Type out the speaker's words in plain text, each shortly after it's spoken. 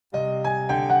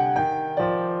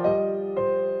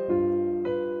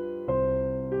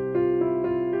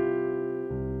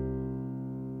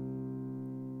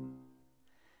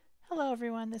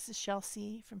this is Shel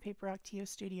C from Paper Rock TO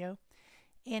Studio,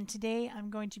 and today I'm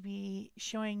going to be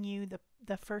showing you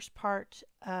the first part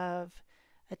of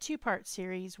a two-part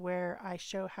series where I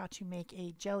show how to make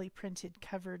a jelly printed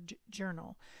covered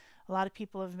journal. A lot of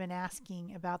people have been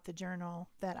asking about the journal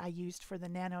that I used for the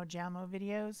Nano Jamo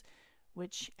videos,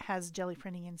 which has jelly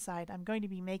printing inside. I'm going to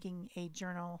be making a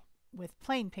journal with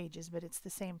plain pages, but it's the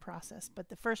same process. But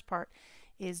the first part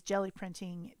is jelly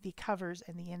printing the covers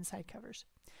and the inside covers.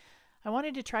 I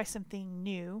wanted to try something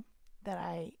new that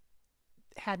I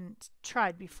hadn't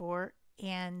tried before,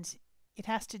 and it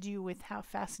has to do with how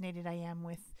fascinated I am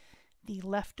with the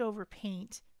leftover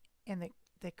paint and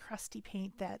the crusty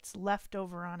paint that's left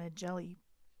over on a jelly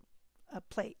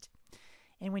plate.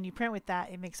 And when you print with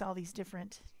that, it makes all these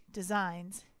different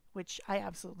designs, which I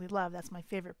absolutely love. That's my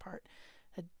favorite part.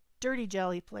 A dirty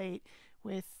jelly plate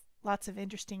with lots of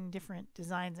interesting different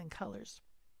designs and colors.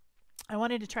 I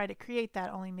wanted to try to create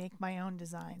that, only make my own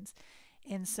designs.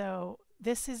 And so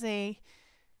this is a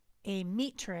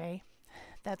meat tray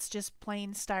that's just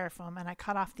plain styrofoam, and I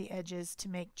cut off the edges to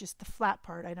make just the flat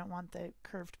part. I don't want the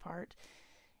curved part.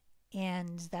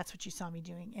 And that's what you saw me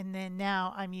doing. And then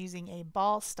now I'm using a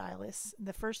ball stylus.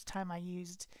 The first time I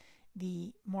used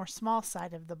the more small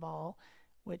side of the ball,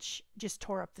 which just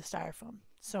tore up the styrofoam.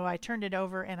 So I turned it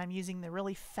over, and I'm using the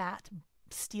really fat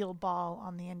steel ball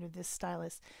on the end of this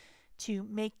stylus to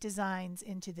make designs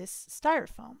into this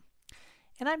styrofoam.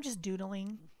 And I'm just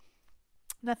doodling,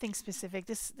 nothing specific.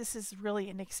 This is really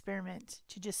an experiment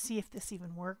to just see if this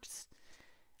even works.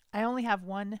 I only have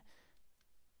one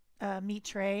meat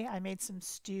tray. I made some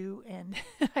stew and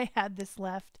I had this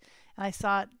left, and I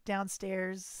saw it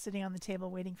downstairs sitting on the table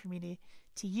waiting for me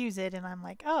to use it, and I'm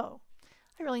like, oh,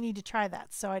 I really need to try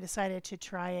that. So I decided to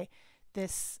try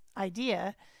this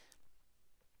idea,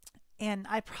 and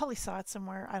I probably saw it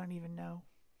somewhere. I don't even know.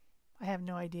 I have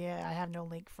no idea. I have no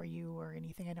link for you or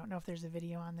anything. I don't know if there's a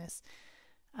video on this.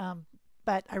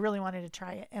 But I really wanted to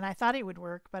try it, and I thought it would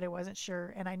work, but I wasn't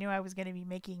sure, and I knew I was going to be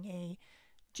making a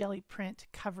jelly print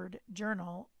covered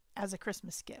journal as a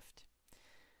Christmas gift.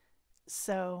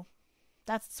 So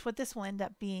that's what this will end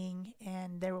up being,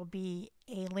 and there will be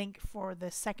a link for the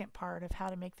second part of how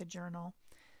to make the journal,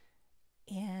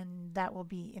 and that will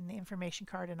be in the information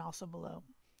card and also below.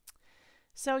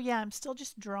 So yeah, I'm still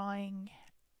just drawing.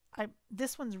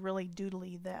 This one's really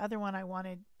doodly. The other one I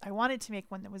wanted to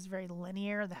make one that was very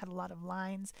linear, that had a lot of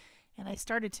lines, and I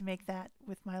started to make that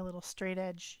with my little straight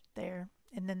edge there,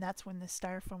 and then that's when the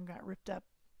styrofoam got ripped up.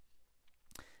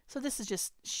 So this is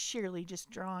just sheerly just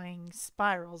drawing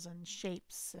spirals and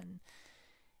shapes,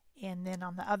 and then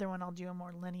on the other one I'll do a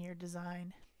more linear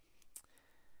design.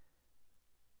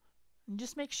 And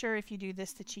just make sure if you do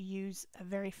this that you use a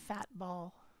very fat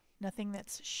ball, nothing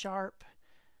that's sharp.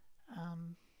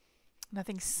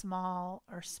 Nothing small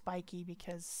or spiky,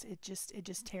 because it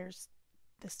just tears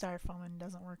the styrofoam and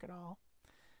doesn't work at all.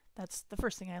 That's the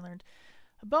first thing I learned.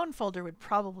 A bone folder would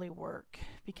probably work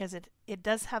because it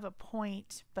does have a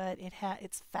point, but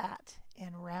it's fat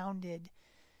and rounded,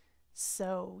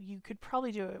 so you could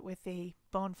probably do it with a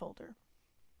bone folder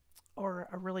or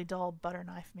a really dull butter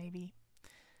knife maybe.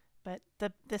 But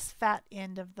this fat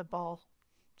end of the ball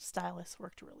stylus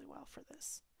worked really well for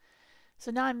this. So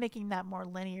now I'm making that more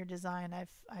linear design.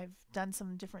 I've done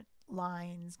some different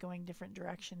lines going different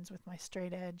directions with my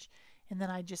straight edge, and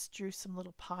then I just drew some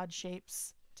little pod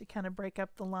shapes to kind of break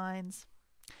up the lines.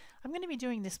 I'm going to be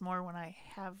doing this more when I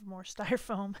have more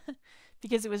styrofoam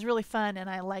because it was really fun and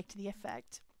I liked the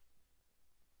effect.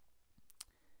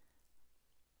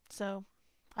 So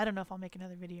I don't know if I'll make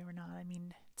another video or not. I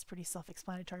mean, it's pretty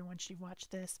self-explanatory once you've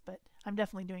watched this, but I'm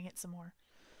definitely doing it some more.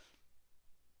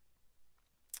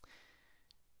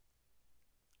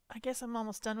 I guess I'm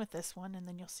almost done with this one, and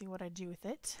then you'll see what I do with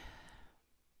it.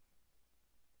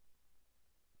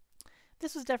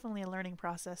 This was definitely a learning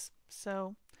process,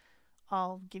 so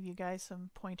I'll give you guys some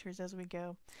pointers as we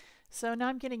go. So now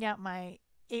I'm getting out my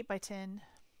 8x10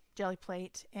 jelly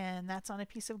plate, and that's on a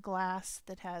piece of glass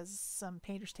that has some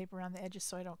painter's tape around the edges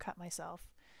so I don't cut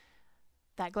myself.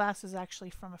 That glass is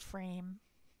actually from a frame,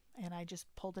 and I just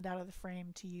pulled it out of the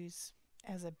frame to use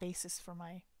as a basis for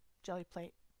my jelly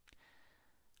plate.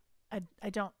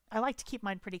 I like to keep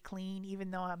mine pretty clean,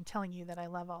 even though I'm telling you that I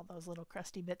love all those little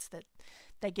crusty bits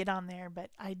that get on there, but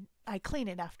I clean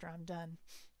it after I'm done.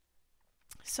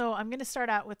 So I'm going to start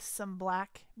out with some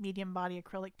black medium body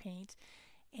acrylic paint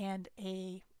and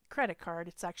a credit card.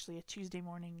 It's actually a Tuesday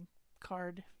morning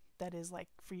card that is like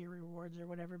for your rewards or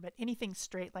whatever, but anything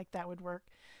straight like that would work.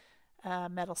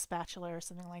 Metal spatula or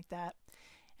something like that.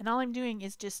 And all I'm doing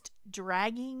is just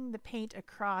dragging the paint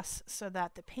across so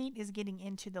that the paint is getting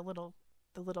into the little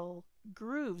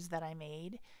grooves that I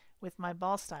made with my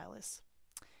ball stylus.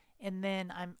 And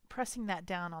then I'm pressing that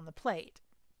down on the plate,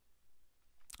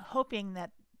 hoping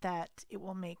that it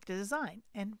will make the design.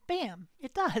 And bam,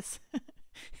 it does.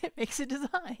 It makes a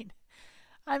design.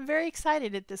 I'm very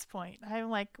excited at this point. I'm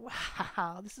like,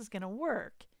 wow, this is going to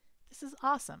work. This is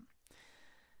awesome.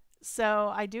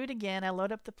 So I do it again. I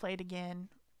load up the plate again.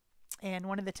 And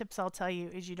one of the tips I'll tell you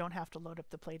is you don't have to load up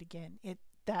the plate again.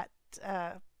 That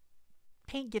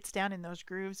paint gets down in those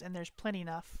grooves, and there's plenty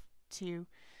enough to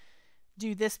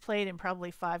do this plate and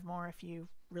probably 5 more if you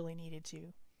really needed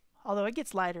to. Although it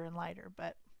gets lighter and lighter,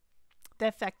 but the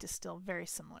effect is still very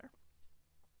similar.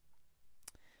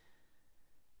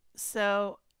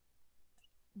 So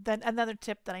then another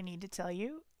tip that I need to tell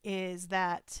you is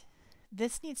that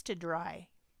this needs to dry.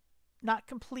 Not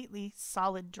completely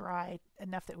solid dry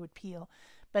enough that it would peel,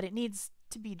 but it needs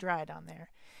to be dried on there.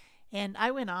 And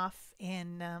I went off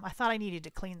and I thought I needed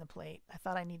to clean the plate. I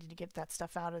thought I needed to get that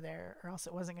stuff out of there or else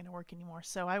it wasn't going to work anymore.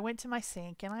 So I went to my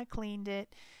sink and I cleaned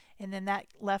it, and then that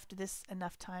left this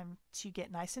enough time to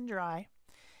get nice and dry.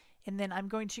 And then I'm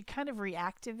going to kind of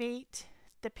reactivate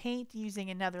the paint using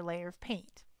another layer of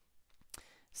paint.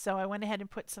 So I went ahead and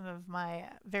put some of my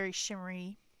very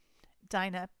shimmery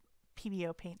Dyna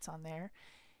PBO paints on there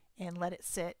and let it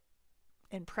sit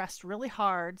and pressed really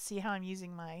hard. See how I'm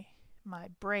using my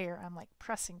brayer? I'm like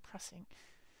pressing.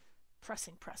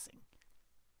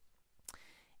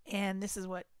 And this is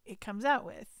what it comes out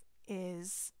with,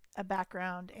 is a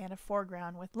background and a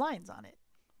foreground with lines on it,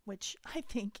 which I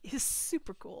think is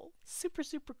super cool. Super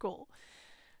cool.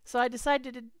 So I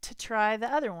decided to try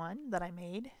the other one that I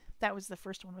made. That was the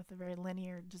first one with the very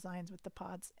linear designs with the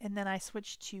pods. And then I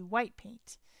switched to white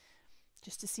paint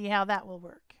just to see how that will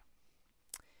work.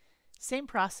 Same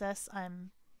process.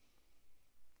 I'm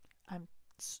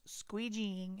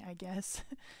squeegeeing, I guess,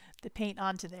 the paint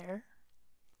onto there,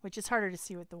 which is harder to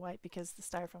see with the white because the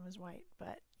styrofoam is white,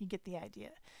 but you get the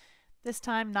idea. This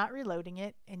time not reloading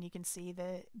it, and you can see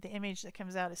the image that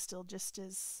comes out is still just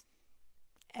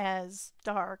as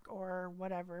dark or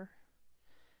whatever.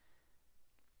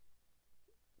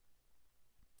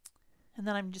 And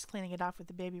then I'm just cleaning it off with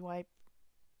the baby wipe.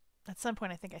 At some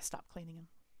point I think I stopped cleaning them.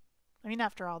 I mean,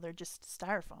 after all, they're just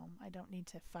styrofoam. I don't need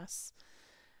to fuss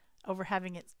over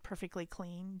having it perfectly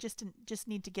clean. Just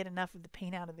need to get enough of the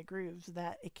paint out of the grooves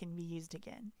that it can be used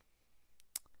again.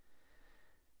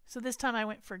 So this time I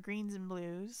went for greens and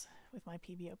blues with my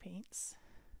PBO paints.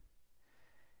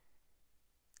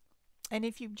 And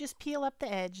if you just peel up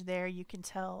the edge there, you can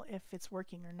tell if it's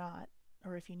working or not,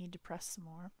 or if you need to press some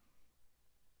more.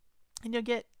 And you'll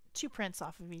get 2 prints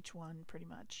off of each one pretty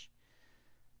much.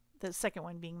 The second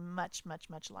one being much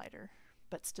lighter,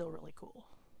 but still really cool.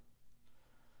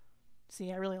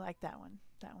 See, I really like that one.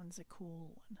 That one's a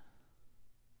cool one.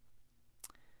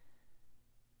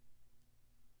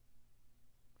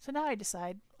 So now I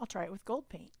decide I'll try it with gold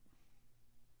paint.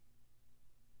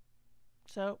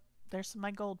 So there's my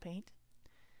gold paint.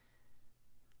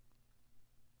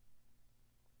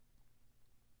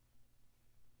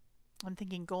 I'm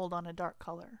thinking gold on a dark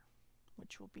color,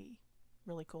 which will be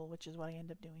really cool, which is what I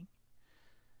end up doing.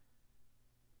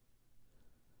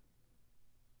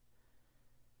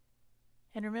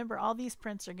 And remember, all these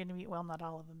prints are going to be, well, not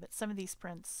all of them, but some of these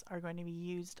prints are going to be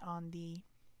used on the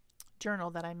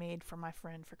journal that I made for my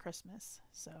friend for Christmas.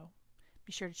 So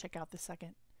be sure to check out the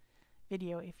second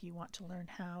video if you want to learn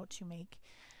how to make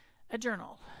a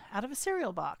journal out of a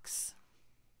cereal box.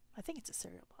 I think it's a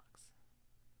cereal box.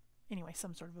 Anyway,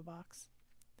 some sort of a box.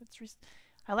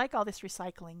 I like all this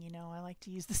recycling, you know. I like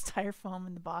to use the styrofoam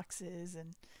in the boxes,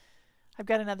 and I've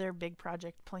got another big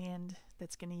project planned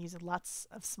that's going to use lots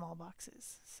of small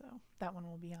boxes. So that one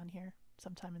will be on here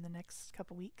sometime in the next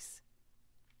couple weeks.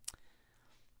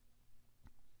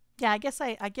 Yeah, I guess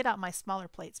I get out my smaller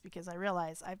plates because I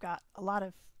realize I've got a lot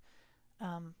of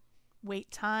wait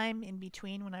time in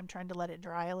between when I'm trying to let it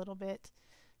dry a little bit.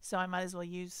 So I might as well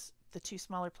use the 2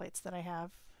 smaller plates that I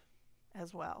have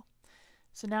as well.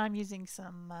 So now I'm using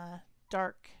some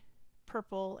dark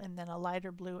purple and then a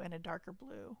lighter blue and a darker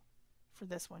blue for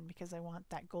this one because I want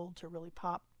that gold to really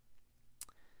pop,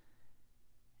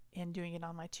 and doing it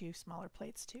on my 2 smaller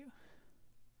plates too.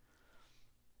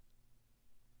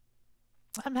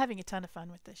 I'm having a ton of fun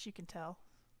with this, you can tell.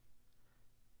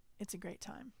 It's a great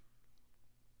time.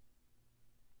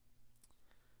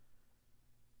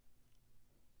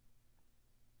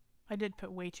 I did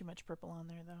put way too much purple on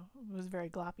there though. It was very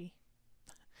gloppy.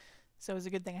 So it was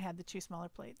a good thing I had the 2 smaller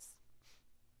plates.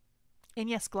 And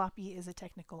yes, gloppy is a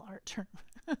technical art term.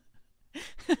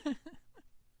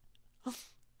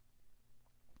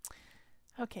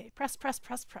 Okay, press.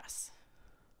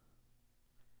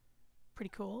 pretty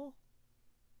cool.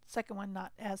 Second one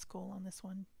not as cool on this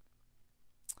one.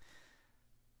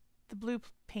 The blue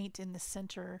paint in the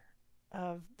center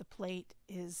of the plate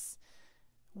is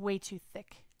way too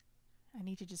thick. I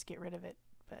need to just get rid of it,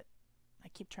 but I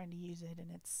keep trying to use it,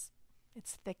 and it's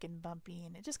thick and bumpy,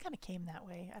 and it just kind of came that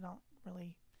way. I don't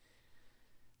really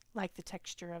like the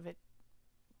texture of it.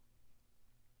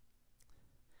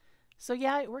 So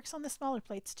yeah, it works on the smaller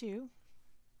plates too.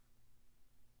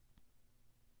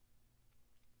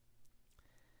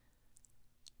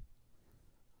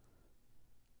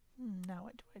 Now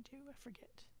what do? I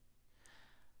forget.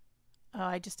 Oh,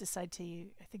 I just decide to,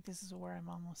 I think this is where I'm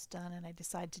almost done, and I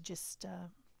decide to just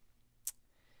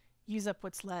use up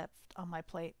what's left on my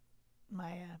plate,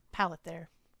 my palette there,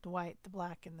 the white, the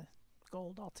black, and the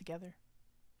gold all together.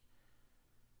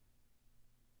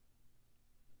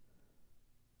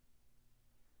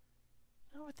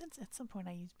 Oh, at some point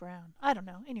I use brown. I don't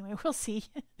know. Anyway, we'll see.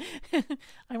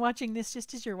 I'm watching this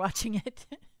just as you're watching it.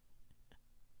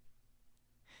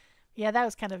 Yeah, that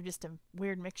was kind of just a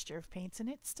weird mixture of paints, and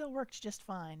it still worked just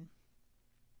fine.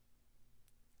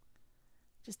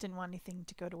 Just didn't want anything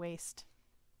to go to waste.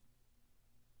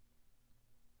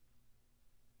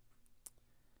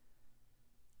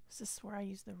 Is this where I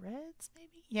use the reds,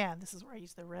 maybe? Yeah, this is where I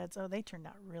use the reds. Oh, they turned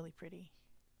out really pretty.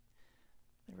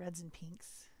 The reds and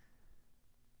pinks.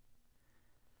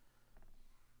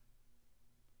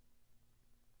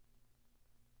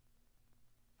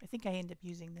 I think I end up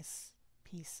using this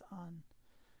piece on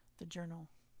the journal,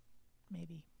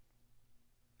 maybe.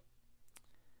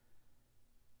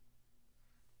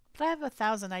 But I have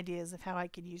 1,000 ideas of how I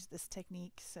could use this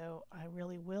technique, so I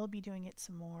really will be doing it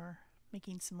some more,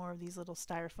 making some more of these little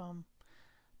styrofoam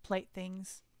plate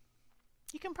things.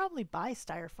 You can probably buy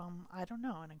styrofoam, I don't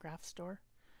know, in a craft store.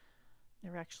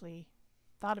 Never actually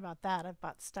thought about that. I've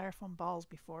bought styrofoam balls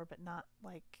before, but not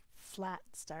like flat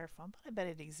styrofoam, but I bet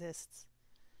it exists.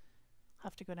 I'll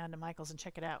have to go down to Michael's and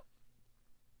check it out.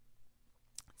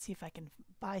 See if I can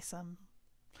buy some,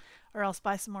 or else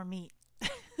buy some more meat.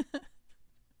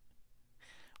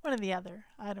 One or the other.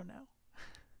 I don't know.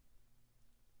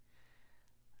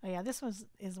 Oh yeah, this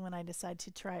is when I decided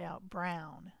to try out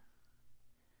brown,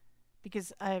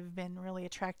 because I've been really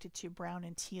attracted to brown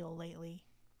and teal lately.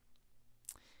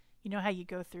 You know how you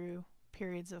go through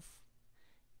periods of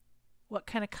what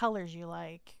kind of colors you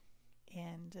like,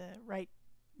 and right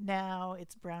now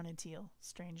it's brown and teal,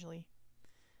 strangely.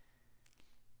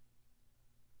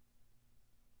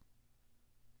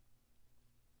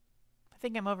 I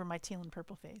think I'm over my teal and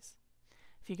purple phase,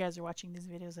 if you guys are watching these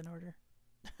videos in order.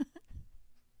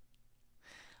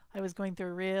 I was going through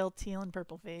a real teal and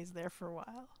purple phase there for a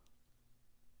while.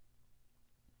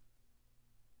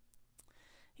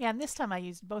 Yeah, and this time I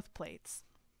used both plates.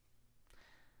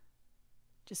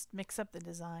 Just mix up the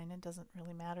design, it doesn't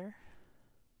really matter.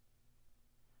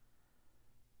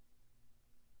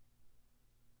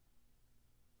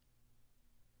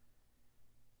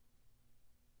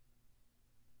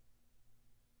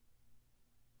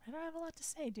 I don't have a lot to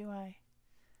say, do I?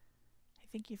 I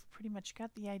think you've pretty much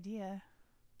got the idea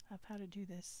of how to do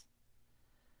this.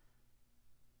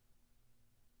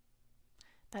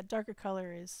 That darker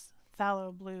color is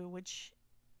phthalo blue, which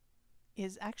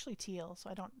is actually teal, so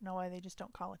I don't know why they just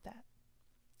don't call it that.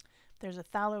 There's a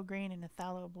phthalo green and a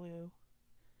phthalo blue,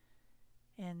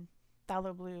 and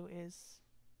phthalo blue is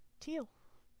teal.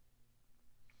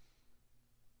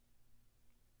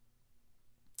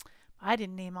 I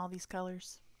didn't name all these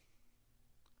colors.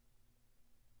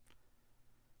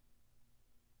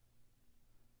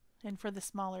 And for the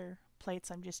smaller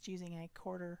plates, I'm just using a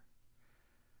 1/4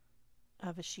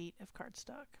 of a sheet of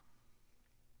cardstock.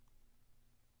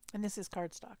 And this is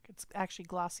cardstock. It's actually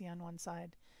glossy on one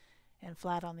side and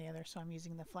flat on the other, so I'm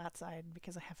using the flat side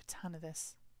because I have a ton of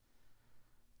this.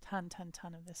 Ton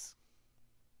of this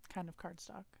kind of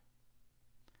cardstock.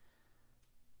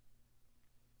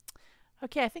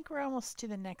 Okay, I think we're almost to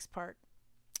the next part.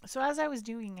 So as I was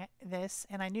doing this,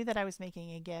 and I knew that I was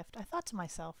making a gift, I thought to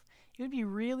myself, it would be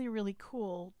really, really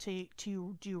cool to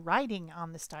do writing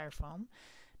on the styrofoam,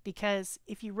 because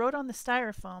if you wrote on the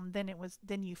styrofoam,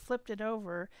 then you flipped it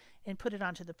over and put it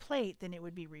onto the plate, then it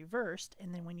would be reversed,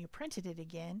 and then when you printed it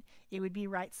again, it would be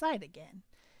right side again.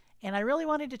 And I really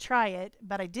wanted to try it,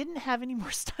 but I didn't have any more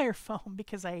styrofoam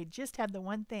because I just had the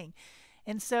one thing.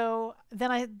 And so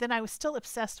then I was still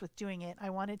obsessed with doing it. I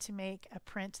wanted to make a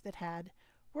print that had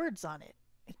words on it,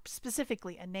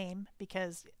 specifically a name,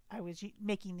 because I was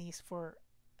making these for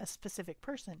a specific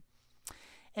person.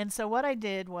 And so what I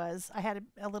did was I had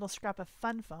a little scrap of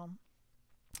fun foam,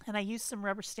 and I used some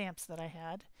rubber stamps that I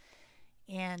had,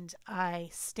 and I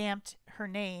stamped her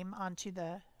name onto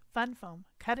the fun foam,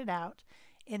 cut it out,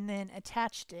 and then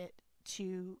attached it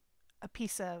to a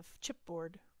piece of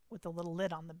chipboard with a little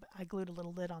lid on the, I glued a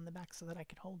little lid on the back so that I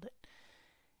could hold it.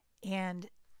 And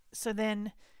so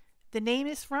then the name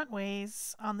is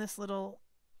frontways on this little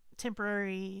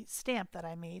temporary stamp that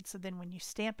I made. So then when you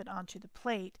stamp it onto the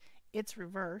plate, it's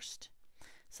reversed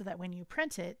so that when you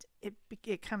print it,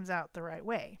 it comes out the right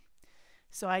way.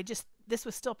 So this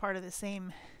was still part of the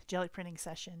same jelly printing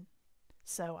session.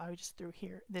 So I just threw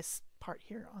this part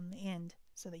here on the end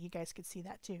so that you guys could see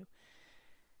that too.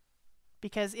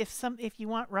 Because if you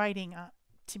want writing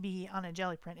to be on a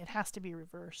jelly print, it has to be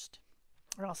reversed,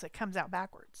 or else it comes out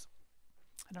backwards.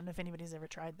 I don't know if anybody's ever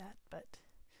tried that, but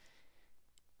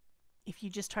if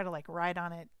you just try to like write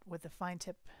on it with a fine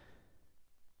tip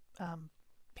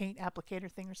paint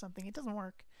applicator thing or something, it doesn't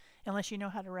work unless you know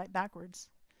how to write backwards.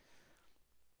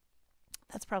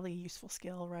 That's probably a useful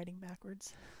skill, writing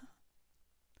backwards.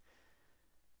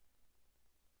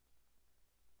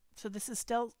 So this is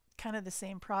still kind of the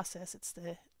same process. It's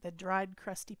the dried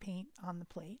crusty paint on the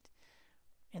plate,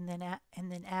 and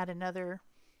then add another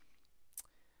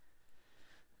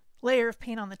layer of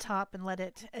paint on the top and let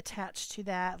it attach to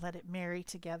that, let it marry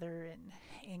together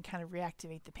and kind of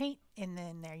reactivate the paint, and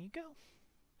then there you go.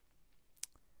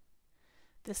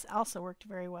 This also worked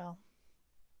very well.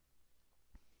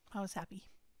 I was happy.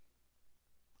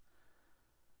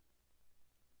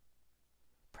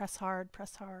 Press hard,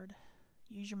 press hard.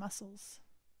 Use your muscles.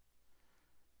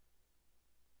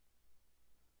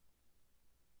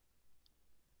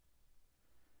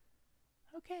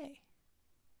 Okay.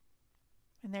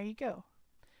 And there you go.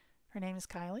 Her name is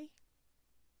Kylie,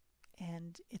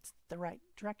 and it's the right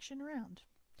direction around.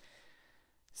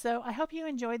 So I hope you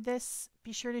enjoyed this.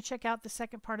 Be sure to check out the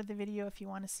second part of the video if you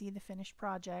want to see the finished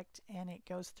project, and it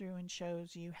goes through and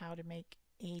shows you how to make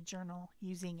a journal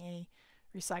using a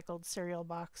recycled cereal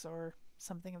box or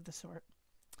something of the sort.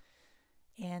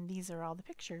 And these are all the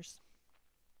pictures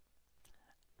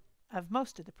of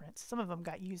most of the prints. Some of them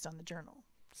got used on the journal.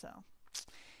 So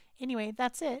anyway,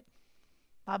 that's it.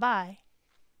 Bye-bye.